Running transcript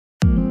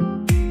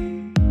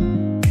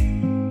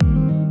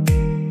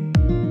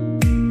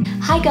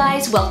Hi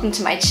guys, welcome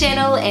to my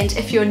channel, and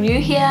if you're new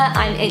here,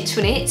 I'm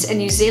Antoinette, a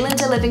New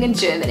Zealander living in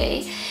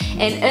Germany.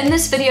 And in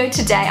this video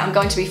today, I'm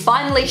going to be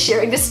finally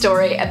sharing the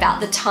story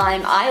about the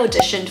time I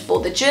auditioned for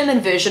the German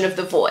version of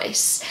The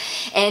Voice.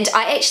 And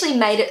I actually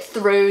made it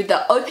through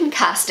the open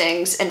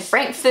castings in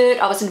Frankfurt.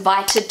 I was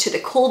invited to the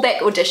callback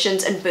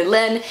auditions in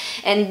Berlin,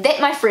 and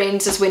that, my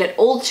friends, is when it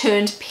all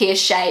turned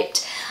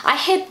pear-shaped. I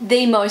had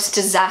the most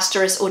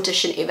disastrous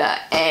audition ever,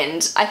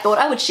 and I thought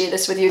I would share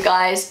this with you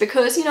guys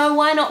because, you know,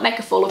 why not make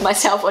a fool of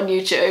myself on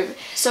YouTube?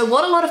 So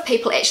what a lot of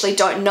people actually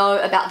don't know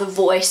about The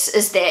Voice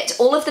is that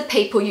all of the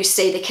people you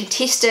see, the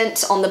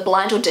contestants on the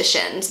blind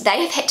auditions,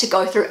 they have had to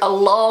go through a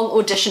long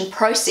audition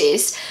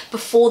process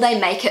before they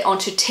make it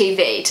onto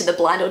TV to the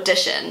blind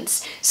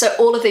auditions. So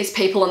all of these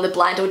people on the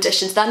blind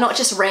auditions, they're not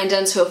just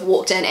randoms who have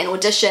walked in and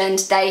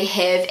auditioned, they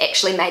have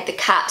actually made the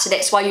cut. So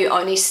that's why you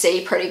only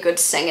see pretty good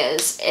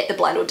singers at the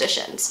blind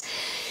auditions.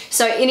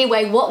 So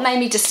anyway, what made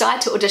me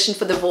decide to audition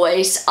for The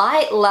Voice?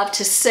 I love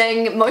to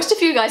sing. Most of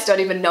you guys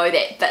don't even know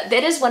that, but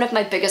that is one of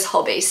my biggest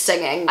hobbies,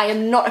 singing. I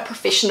am not a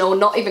professional,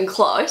 not even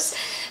close,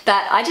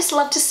 but I just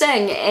love to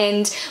sing.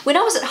 And when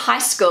I was at high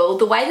school,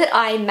 the way that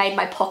I made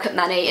my pocket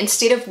money,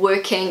 instead of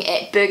working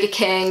at Burger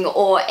King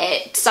or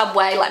at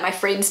Subway like my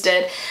friends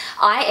did,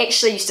 I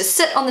actually used to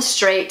sit on the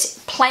street,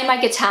 play my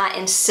guitar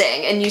and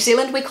sing. In New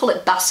Zealand we call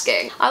it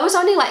busking. I was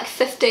only like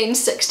 15,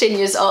 16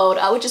 years old.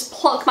 I would just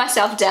plonk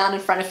myself down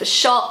in front of a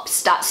shop,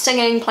 start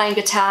singing, playing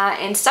guitar,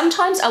 and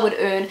sometimes I would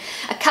earn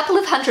a couple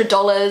of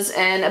 $100s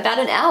in about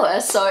an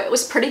hour, so it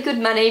was pretty good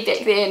money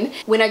back then.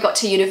 When I got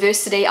to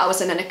university, I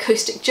was in an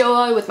acoustic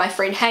duo with my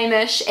friend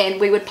Hamish, and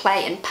we would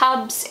play in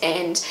pubs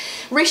and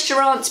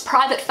restaurants,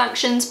 private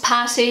functions,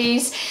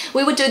 parties.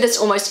 We would do this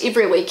almost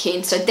every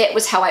weekend, so that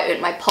was how I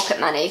earned my pocket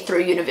money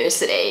through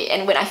university.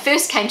 And when I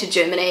first came to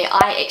Germany,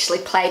 I actually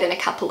played in a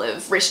couple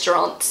of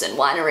restaurants and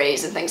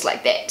wineries and things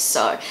like that,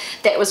 so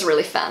that was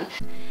really fun.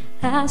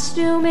 I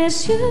still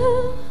miss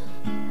you.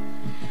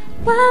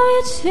 Why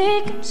you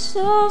taking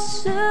so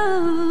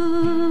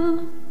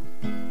soon?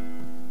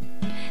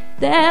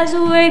 There's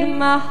a weight in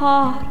my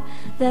heart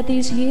that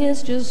these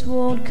years just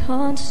won't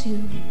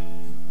consume.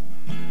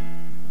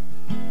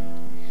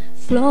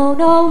 Flown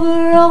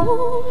over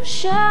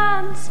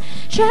oceans,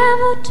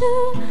 traveled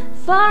to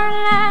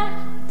foreign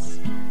lands,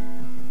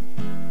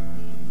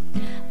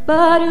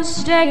 but you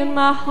stay in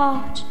my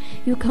heart.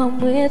 You come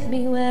with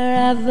me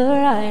wherever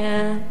I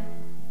am.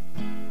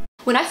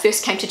 When I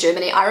first came to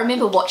Germany, I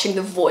remember watching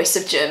The Voice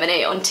of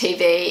Germany on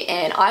TV,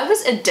 and I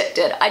was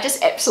addicted. I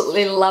just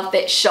absolutely loved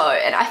that show,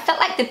 and I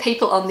felt like the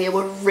people on there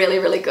were really,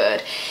 really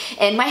good.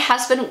 And my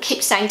husband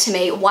kept saying to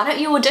me, why don't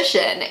you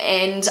audition?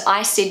 And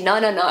I said, no,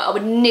 I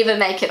would never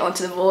make it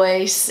onto The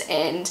Voice,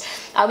 and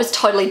I was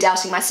totally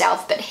doubting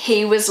myself, but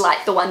he was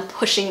like the one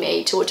pushing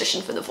me to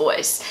audition for The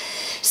Voice.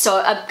 So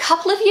a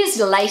couple of years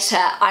later,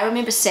 I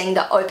remember seeing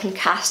the open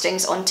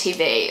castings on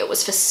TV. It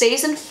was for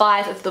season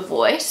 5 of The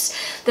Voice.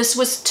 This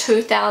was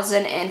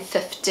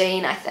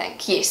 2015, I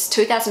think. Yes,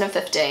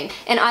 2015.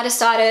 And I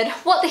decided,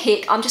 what the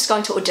heck, I'm just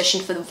going to audition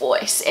for The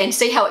Voice and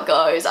see how it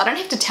goes. I don't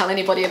have to tell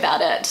anybody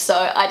about it.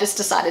 So I just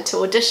decided to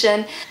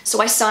audition. So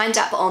I signed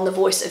up on the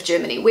Voice of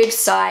Germany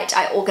website.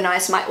 I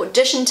organized my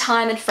audition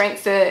time in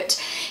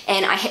Frankfurt,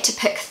 and I had to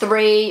pick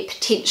 3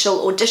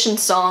 potential audition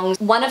songs.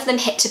 One of them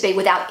had to be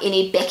without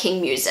any backing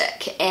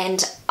music,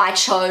 and I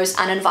chose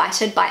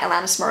Uninvited by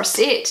Alanis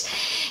Morissette.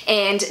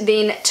 And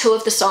then 2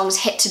 of the songs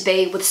had to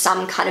be with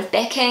some kind of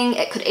backing.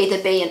 It could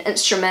either be an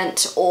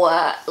instrument or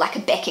like a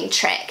backing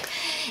track.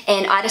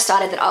 And I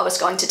decided that I was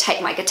going to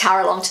take my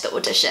guitar along to the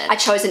audition. I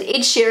chose an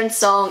Ed Sheeran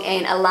song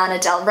and a Lana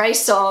Del Rey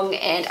song,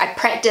 and I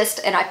practiced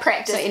and I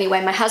practiced. So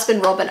anyway, my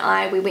husband Rob and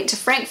I, we went to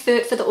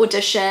Frankfurt for the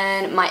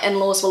audition. My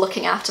in-laws were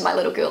looking after my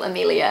little girl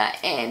Amelia,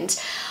 and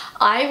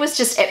I was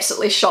just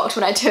absolutely shocked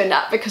when I turned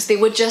up because there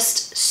were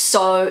just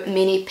so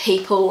many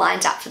people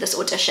lined up for this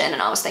audition,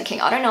 and I was thinking,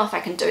 I don't know if I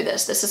can do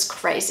this. This is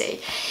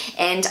crazy.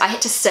 And I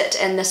had to sit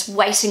in this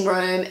waiting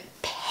room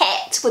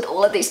packed with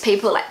all of these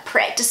people like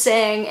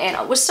practicing, and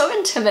it was so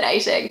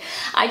intimidating.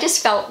 I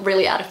just felt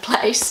really out of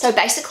place. So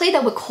basically they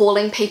were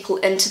calling people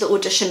into the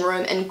audition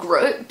room in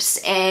groups,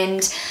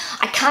 and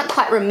I can't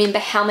quite remember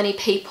how many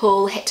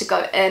people had to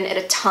go in at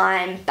a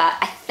time, but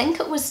I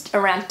think it was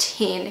around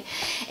 10.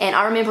 And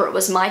I remember it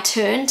was my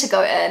turn to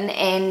go in,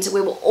 and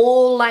we were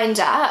all lined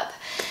up,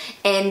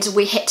 and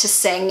we had to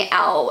sing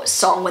our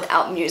song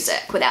without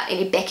music, without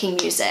any backing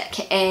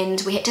music, and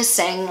we had to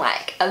sing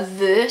like a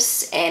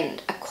verse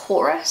and a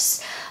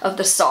chorus of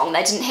the song.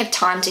 They didn't have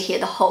time to hear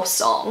the whole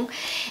song,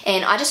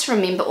 and I just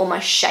remember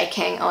almost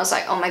shaking. I was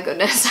like, oh my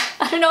goodness,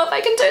 I don't know if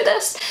I can do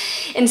this.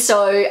 And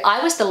so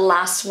I was the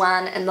last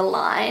one in the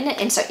line,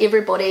 and so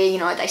everybody, you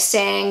know, they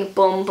sang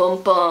boom,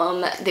 boom,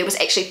 boom. There was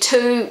actually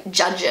 2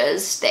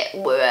 judges that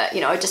were,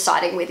 you know,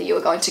 deciding whether you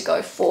were going to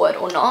go forward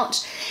or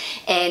not.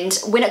 And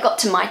when it got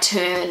to my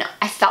turn,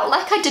 I felt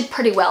like I did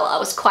pretty well. I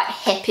was quite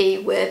happy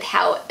with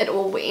how it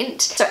all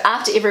went. So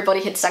after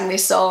everybody had sung their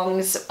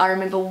songs, I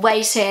remember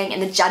waiting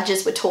and the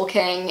judges were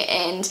talking,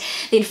 and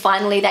then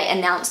finally they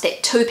announced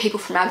that 2 people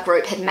from our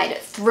group had made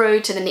it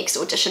through to the next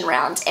audition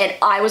round, and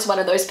I was one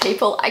of those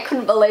people. I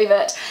couldn't believe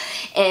it,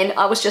 and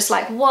I was just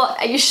like, what,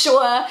 are you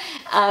sure?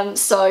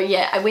 So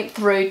yeah, I went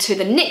through to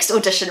the next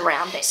audition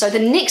round. So the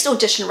next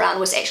audition round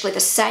was actually the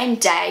same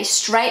day,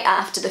 straight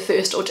after the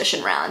first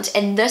audition round,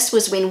 and this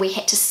was when we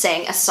had to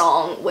sing a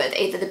song with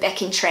either the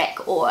backing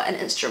track or an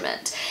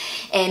instrument.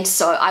 And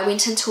so I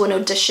went into an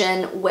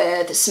audition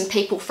with some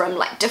people from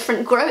like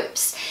different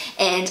groups,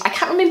 and I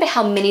can't remember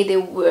how many there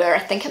were. I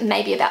think it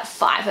may be about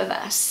 5 of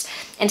us.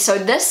 And so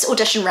this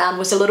audition round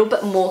was a little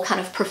bit more kind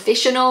of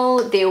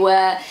professional. There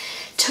were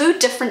 2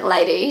 different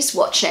ladies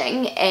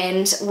watching,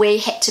 and we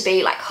had to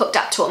be like hooked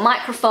up to a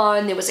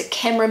microphone. There was a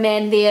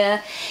cameraman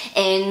there,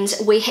 and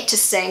we had to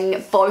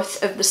sing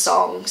both of the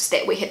songs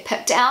that we had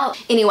picked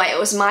out. Anyway, it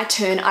was my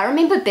turn. I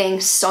remember being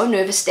so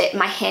nervous that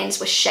my hands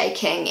were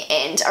shaking,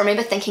 and I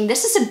remember thinking,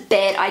 this is a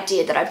bad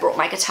idea that I brought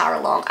my guitar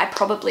along. I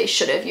probably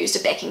should have used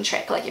a backing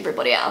track like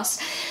everybody else.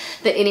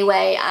 But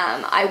anyway,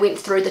 I went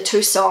through the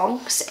 2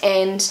 songs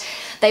and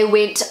they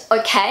went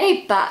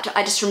okay, but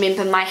I just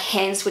remember my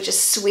hands were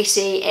just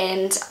sweaty,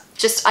 and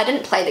I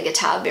didn't play the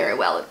guitar very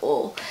well at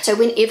all. So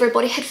when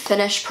everybody had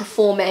finished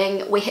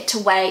performing, we had to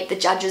wait, the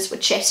judges were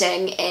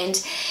chatting,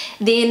 and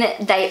then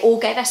they all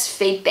gave us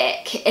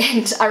feedback.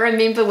 And I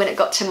remember when it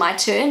got to my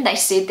turn, they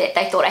said that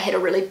they thought I had a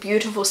really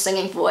beautiful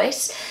singing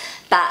voice,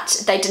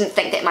 but they didn't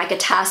think that my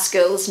guitar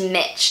skills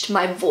matched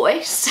my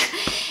voice.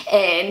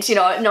 And you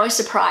know, no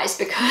surprise,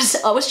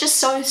 because I was just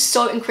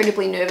so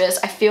incredibly nervous.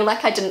 I feel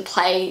like I didn't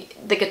play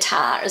the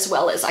guitar as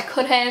well as I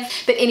could have.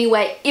 But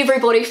anyway,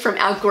 everybody from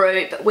our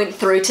group went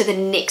through to the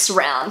next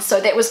round,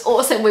 so that was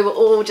awesome. We were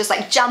all just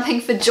like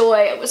jumping for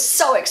joy. It was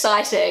so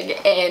exciting.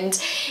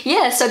 And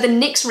yeah, so the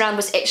next round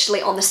was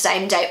actually on the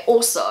same day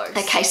also.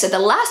 Okay, so the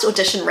last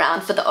audition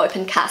round for the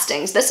open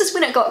castings, this is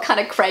when it got kind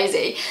of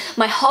crazy.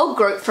 My whole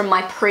group from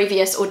my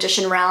previous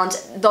audition round,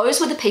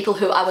 those were the people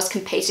who I was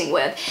competing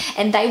with,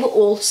 and they were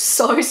all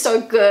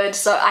so good.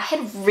 So I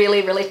had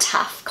really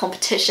tough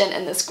competition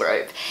in this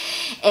group.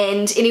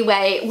 And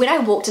anyway, when I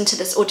walked into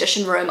this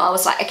audition room, I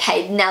was like,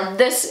 okay, now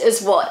this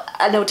is what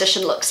an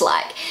audition looks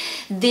like.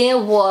 There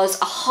was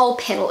a whole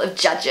panel of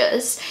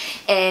judges,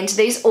 and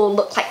these all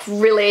looked like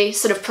really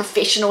sort of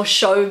professional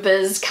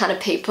showbiz kind of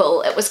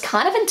people. It was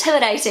kind of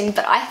intimidating,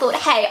 but I thought,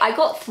 hey, I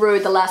got through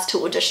the last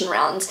 2 audition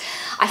rounds.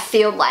 I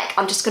feel like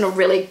I'm just gonna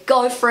really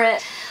go for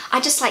it. I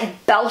just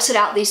like belted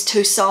out these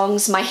 2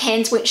 songs. My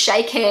hands weren't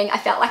shaking. I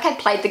felt like I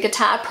played the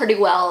guitar pretty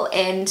well,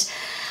 and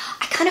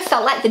I kind of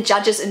felt like the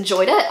judges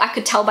enjoyed it. I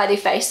could tell by their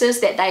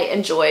faces that they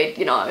enjoyed,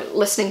 you know,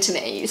 listening to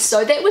me.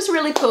 So that was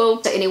really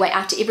cool. So anyway,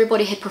 after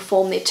everybody had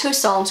performed their 2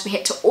 songs, we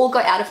had to all go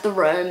out of the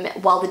room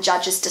while the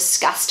judges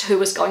discussed who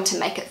was going to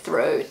make it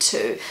through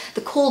to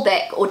the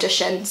callback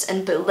auditions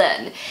in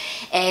Berlin.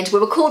 And we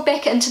were called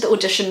back into the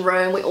audition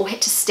room. We all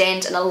had to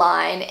stand in a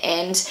line,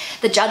 and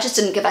the judges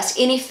didn't give us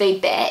any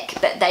feedback,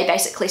 but they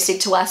basically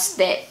said to us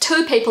that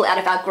 2 people out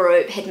of our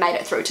group had made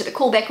it through to the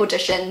callback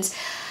auditions.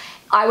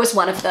 I was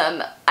one of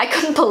them. I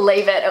couldn't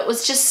believe it. It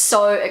was just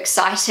so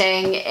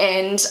exciting,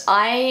 and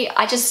I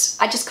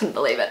just couldn't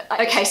believe it.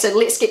 Okay, so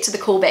let's get to the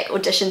callback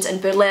auditions in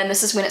Berlin.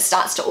 This is when it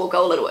starts to all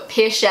go a little bit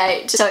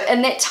pear-shaped. So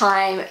in that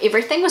time,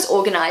 everything was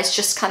organized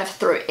just kind of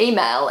through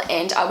email,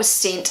 and I was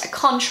sent a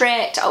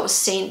contract. I was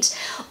sent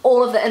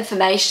all of the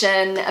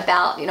information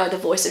about, you know, the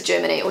Voice of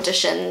Germany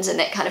auditions and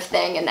that kind of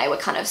thing, and they were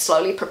kind of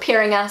slowly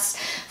preparing us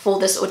for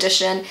this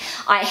audition.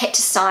 I had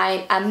to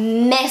sign a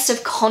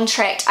massive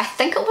contract. I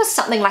think it was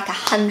something like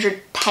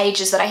 100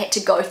 pages that I had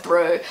to go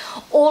through,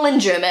 all in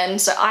German.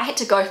 So I had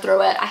to go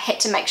through it. I had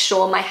to make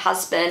sure my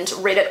husband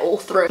read it all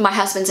through. My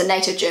husband's a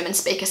native German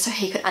speaker, so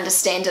he could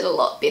understand it a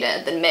lot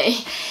better than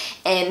me.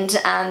 And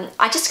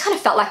I just kind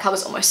of felt like I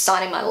was almost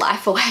signing my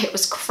life away. It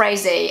was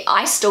crazy.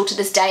 I still to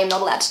this day am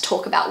not allowed to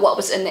talk about what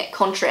was in that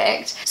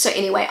contract. So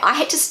anyway, I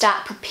had to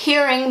start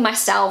preparing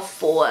myself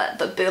for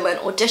the Berlin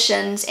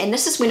auditions, and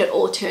this is when it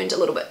all turned a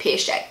little bit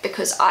pear-shaped,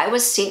 because I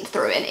was sent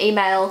through an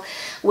email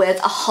with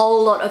a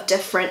whole lot of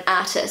different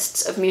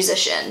artists of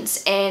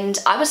musicians, and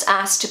I was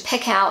asked to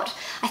pick out,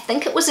 I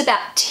think it was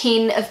about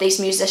 10 of these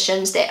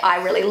musicians that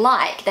I really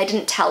like. They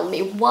didn't tell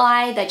me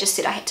why, they just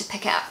said I had to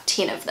pick out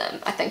 10 of them.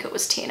 I think it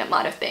was 10, it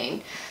might have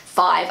been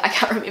 5, I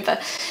can't remember.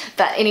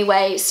 But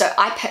anyway, so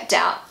I picked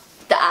out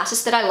the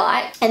artist that I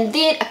liked, and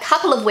then a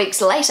couple of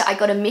weeks later I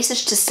got a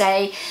message to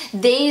say,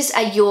 these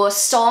are your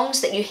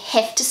songs that you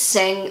have to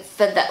sing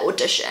for the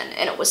audition.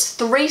 And it was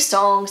 3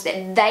 songs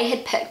that they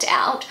had picked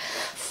out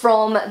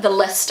from the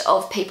list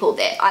of people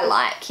that I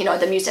like, you know,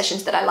 the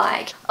musicians that I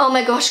like. Oh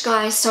my gosh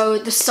guys, so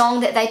the song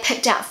that they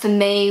picked out for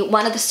me,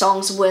 one of the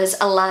songs was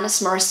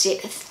Alanis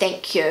Morissette,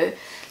 Thank You.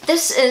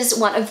 This is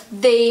one of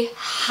the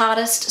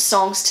hardest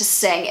songs to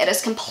sing. It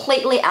is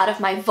completely out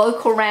of my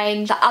vocal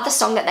range. The other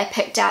song that they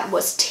picked out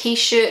was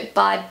T-Shirt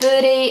by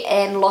Birdie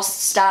and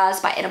Lost Stars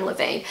by Adam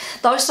Levine.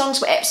 Those songs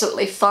were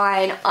absolutely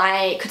fine.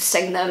 I could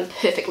sing them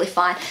perfectly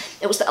fine.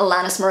 It was the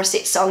Alanis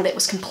Morissette song that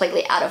was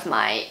completely out of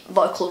my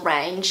vocal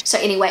range. So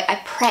anyway, I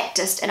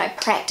practiced and I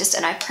practiced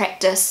and I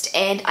practiced,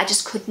 and I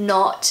just could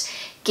not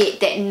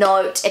get that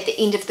note at the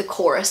end of the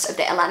chorus of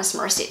the Alanis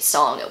Morissette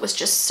song. It was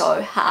just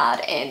so hard,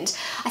 and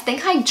I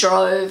think I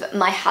drove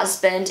my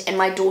husband and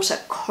my daughter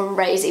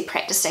crazy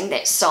practicing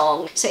that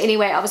song. So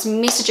anyway, I was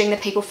messaging the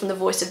people from the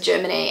Voice of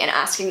Germany and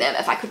asking them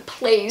if I could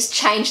please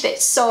change that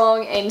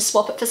song and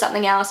swap it for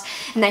something else,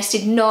 and they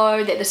said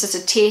no, that this is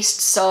a test.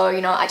 So,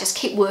 you know, I just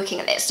kept working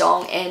at that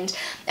song, and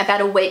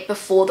about a week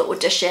before the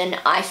audition,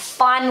 I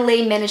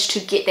finally managed to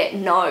get that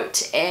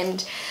note,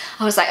 and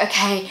I was like,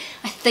 okay,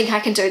 I think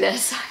I can do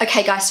this.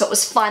 Okay guys, so it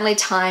was finally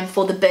time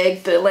for the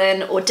big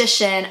Berlin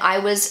audition. I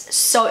was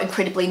so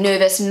incredibly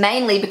nervous,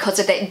 mainly because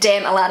of that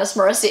damn Alanis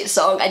Morissette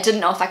song. I didn't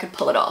know if I could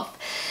pull it off.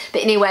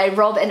 But anyway,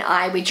 Rob and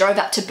I, we drove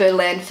up to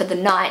Berlin for the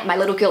night. My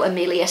little girl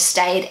Amelia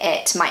stayed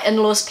at my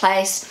in-laws'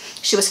 place.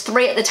 She was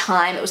 3 at the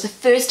time. It was the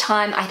first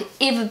time I'd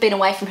ever been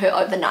away from her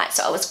overnight,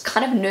 so I was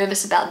kind of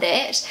nervous about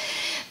that.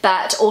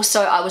 But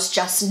also I was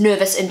just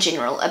nervous in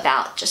general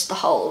about just the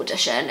whole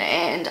audition,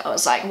 and I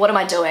was like, what am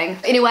I doing?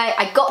 Anyway,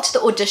 I got to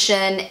the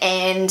audition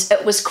and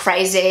it was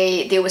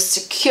crazy. There was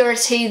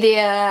security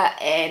there,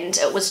 and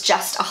it was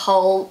just a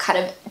whole kind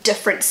of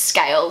different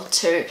scale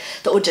to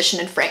the audition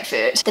in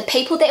Frankfurt. The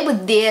people that were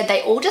there,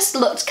 they all just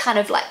looked kind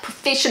of like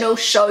professional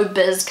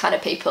showbiz kind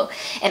of people,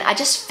 and I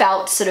just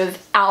felt sort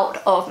of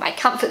out of my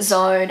comfort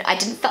zone. I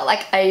didn't feel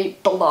like I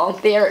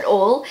belonged there at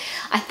all.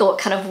 I thought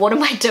kind of, what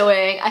am I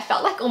doing? I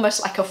felt like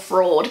almost like a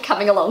fraud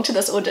coming along to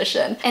this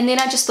audition. And then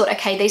I just thought,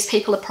 okay, these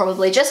people are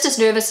probably just as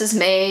nervous as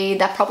me.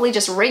 They're probably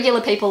just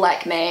regular people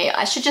like me.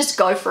 I should just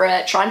go for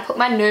it, try and put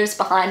my nerves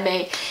behind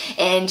me,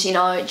 and, you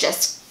know,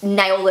 just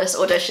nail this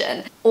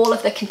audition. All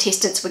of the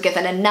contestants were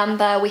given a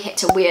number. We had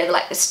to wear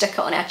like the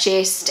sticker on our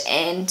chest,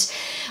 and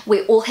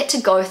we all had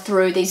to go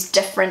through these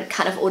different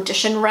kind of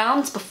audition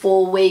rounds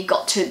before we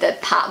got to the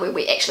part where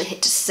we actually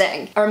had to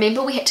sing. I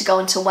remember we had to go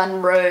into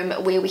one room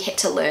where we had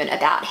to learn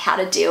about how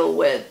to deal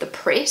with the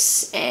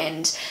press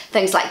and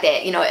things like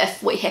that, you know,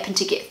 if we happen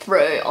to get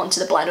through onto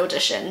the blind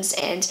auditions,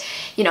 and,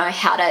 you know,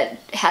 how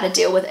to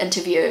deal with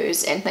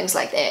interviews and things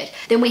like that.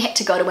 Then we had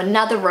to go to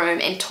another room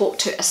and talk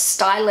to a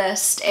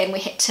stylist, and we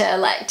had to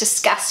like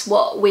discuss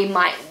what we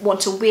might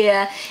want to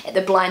wear at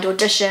the blind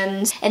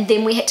auditions. And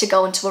then we had to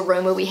go into a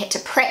room where we had to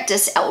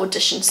practice our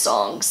audition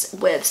songs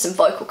with some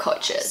vocal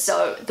coaches.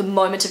 So the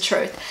moment of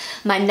truth,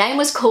 my name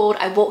was called.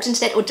 I walked into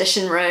that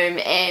audition room,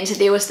 and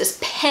there was this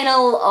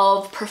panel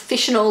of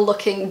professional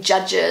looking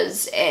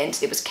judges, and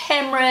there was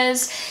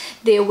cameras,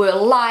 there were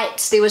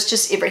lights, there was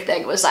just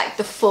everything. It was like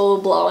the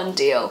full-blown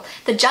deal.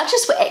 The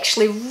judges were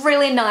actually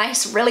really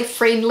nice, really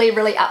friendly,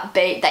 really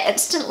upbeat. They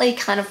instantly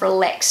kind of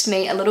relaxed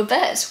me a little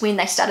bit when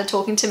they started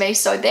talking to me,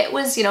 so that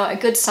was, you know, a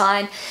good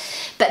sign.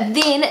 But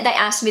then they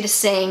asked me to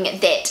sing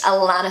that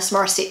Alanis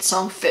Morissette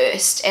song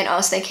first, and I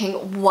was thinking,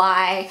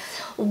 why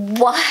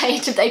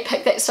did they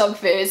pick that song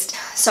first?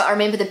 So I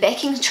remember the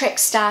backing track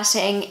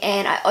starting,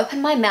 and I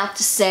opened my mouth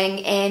to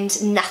sing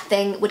and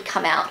nothing would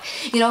come out.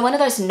 You know, one of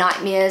those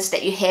nightmares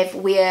that you have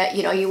where,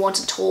 you know, you want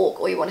to talk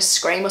or you want to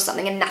scream or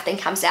something and nothing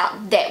comes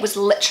out. That was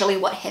literally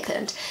what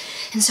happened.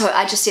 And so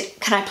I just said,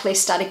 can I please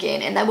start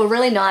again? And they were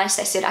really nice.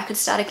 They said I could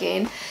start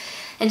again.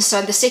 And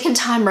so the second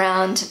time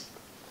round,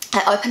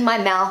 I opened my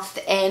mouth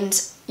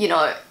and, you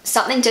know,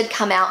 something did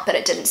come out, but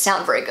it didn't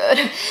sound very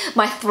good.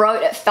 My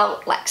throat, it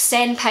felt like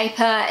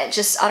sandpaper. It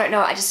just, I don't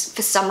know,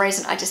 for some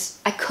reason,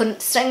 I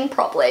couldn't sing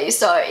properly.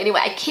 So anyway,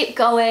 I kept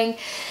going.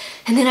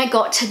 And then I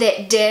got to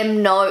that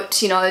damn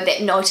note, you know,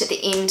 that note at the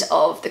end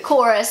of the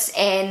chorus,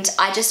 and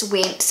I just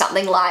went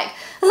something like,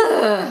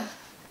 ugh.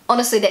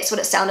 Honestly, that's what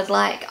it sounded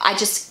like.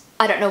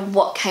 I don't know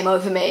what came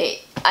over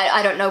me.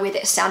 I don't know where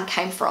that sound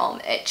came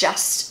from. It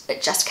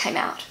just came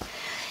out.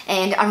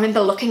 And I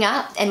remember looking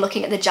up and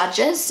looking at the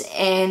judges,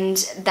 and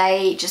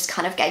they just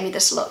kind of gave me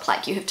this look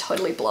like, you have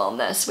totally blown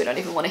this. We don't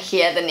even want to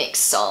hear the next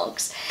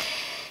songs.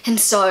 And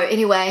so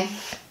anyway,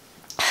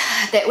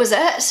 that was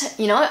it.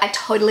 You know, I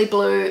totally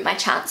blew my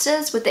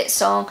chances with that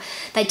song.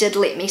 They did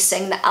let me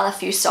sing the other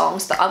few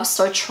songs, but I was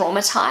so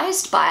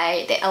traumatized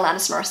by that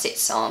Alanis Morissette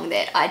song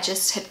that I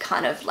just had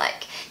kind of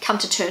like come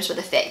to terms with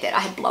the fact that I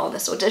had blown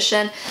this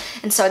audition.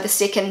 And so the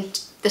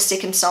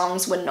second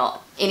songs were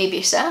not any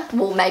better.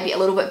 Well, maybe a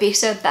little bit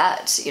better,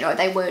 but, you know,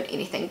 they weren't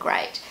anything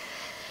great.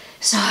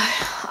 So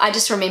I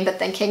just remember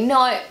thinking,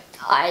 no,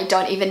 I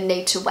don't even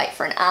need to wait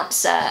for an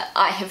answer.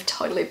 I have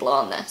totally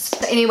blown this.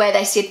 But anyway,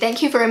 they said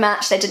thank you very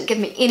much. They didn't give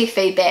me any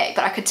feedback,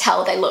 but I could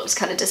tell they looked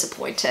kind of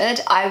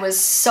disappointed. I was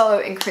so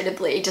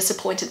incredibly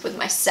disappointed with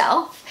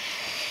myself.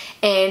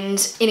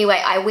 And anyway,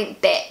 I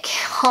went back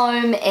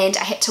home and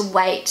I had to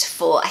wait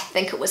for, I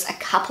think it was a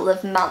couple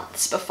of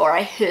months before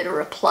I heard a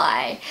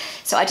reply.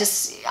 So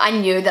I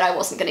knew that I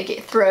wasn't going to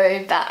get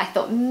through, but I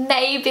thought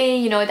maybe,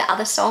 you know, the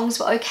other songs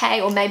were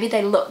okay, or maybe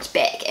they looked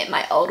back at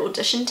my old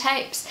audition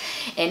tapes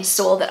and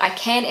saw that I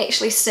can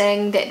actually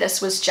sing, that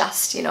this was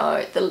just, you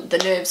know,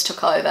 the nerves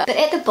took over. But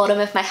at the bottom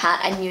of my heart,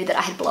 I knew that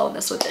I had blown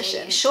this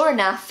audition. Sure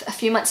enough, a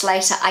few months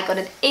later, I got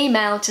an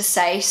email to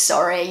say,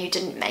 sorry, you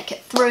didn't make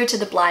it through to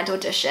the blind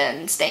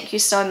auditions. Thank you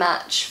so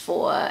much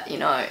for, you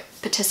know,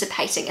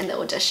 participating in the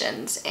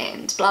auditions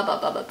and blah, blah,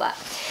 blah, blah, blah.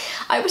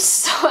 I was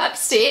so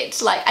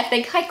upset, like I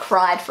think I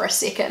cried for a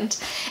second,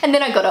 and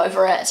then I got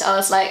over it. I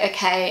was like,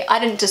 okay, I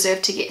didn't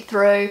deserve to get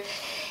through,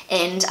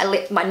 and I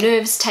let my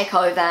nerves take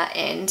over,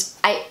 and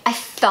I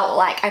felt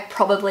like I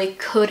probably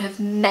could have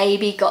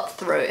maybe got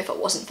through if it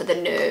wasn't for the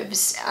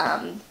nerves,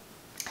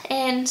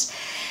 and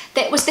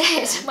that was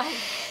that.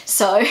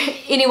 So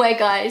anyway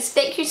guys,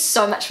 thank you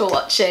so much for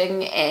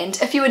watching, and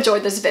if you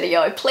enjoyed this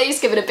video,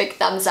 please give it a big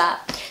thumbs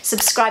up.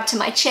 Subscribe to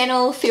my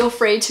channel, feel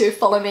free to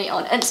follow me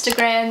on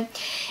Instagram,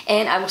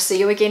 and I will see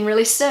you again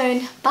really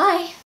soon.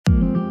 Bye!